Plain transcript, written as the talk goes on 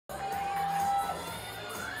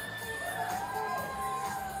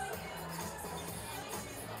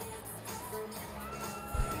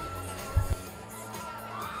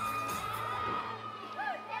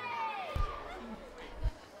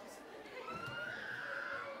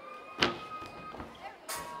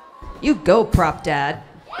You go, prop dad.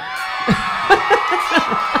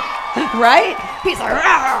 Right? He's like,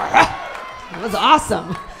 that was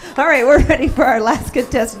awesome. All right, we're ready for our last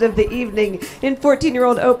contestant of the evening in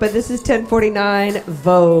 14-year-old Open. This is 1049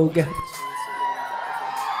 Vogue.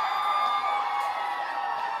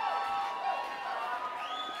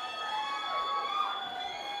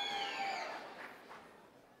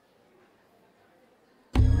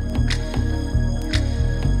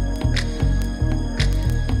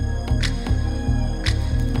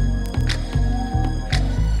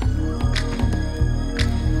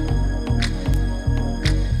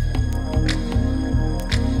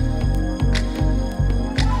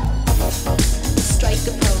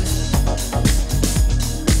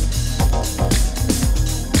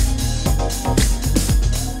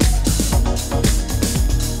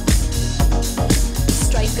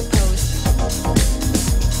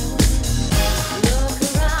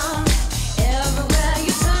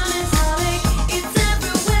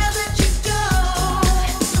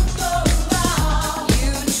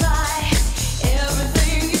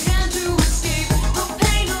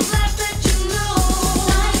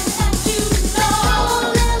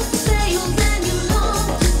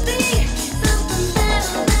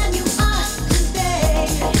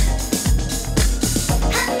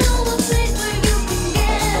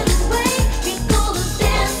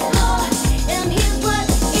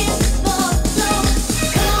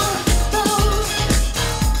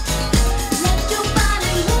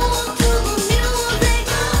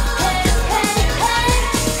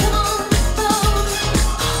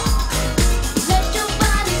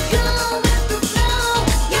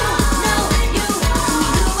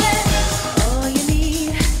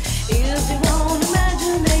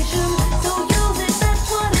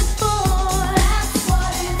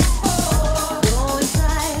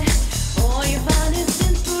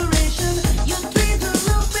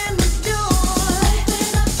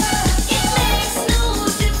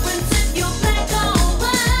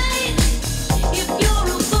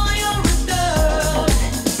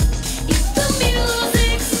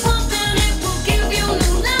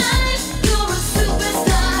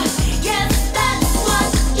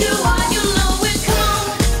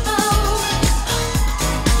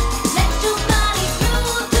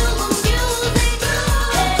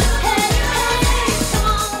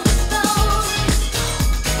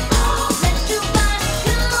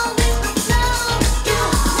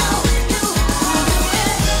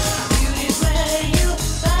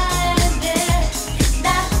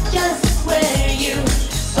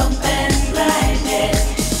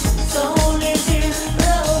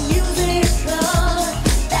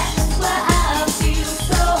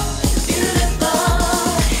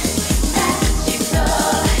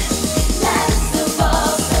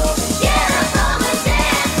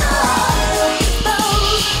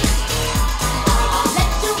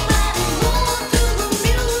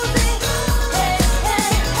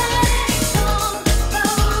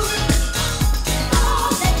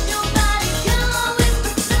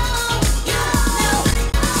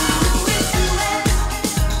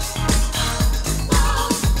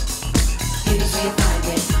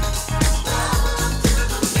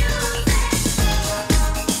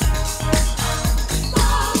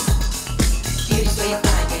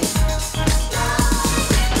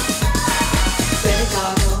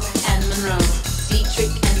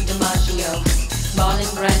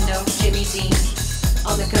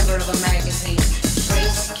 On the cover of a magazine,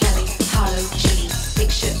 Grace Kelly, Hollow G,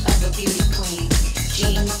 picture of a beauty queen.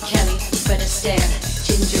 Jean Kelly, Fred Astaire,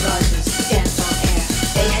 Ginger Rogers, dance on air.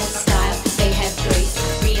 They had style, they had grace.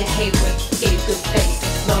 Rita Hayworth gave good face.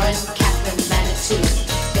 Lauren Catherine, Manitou,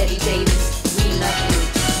 Betty Davis, we love you.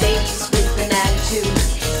 Ladies with an attitude,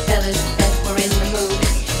 fellas that were in the mood.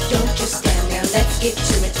 Don't just stand there, let's get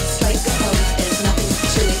to it. Strike a pose, there's nothing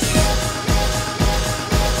to it.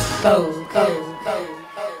 Vogue, Vogue, Vogue.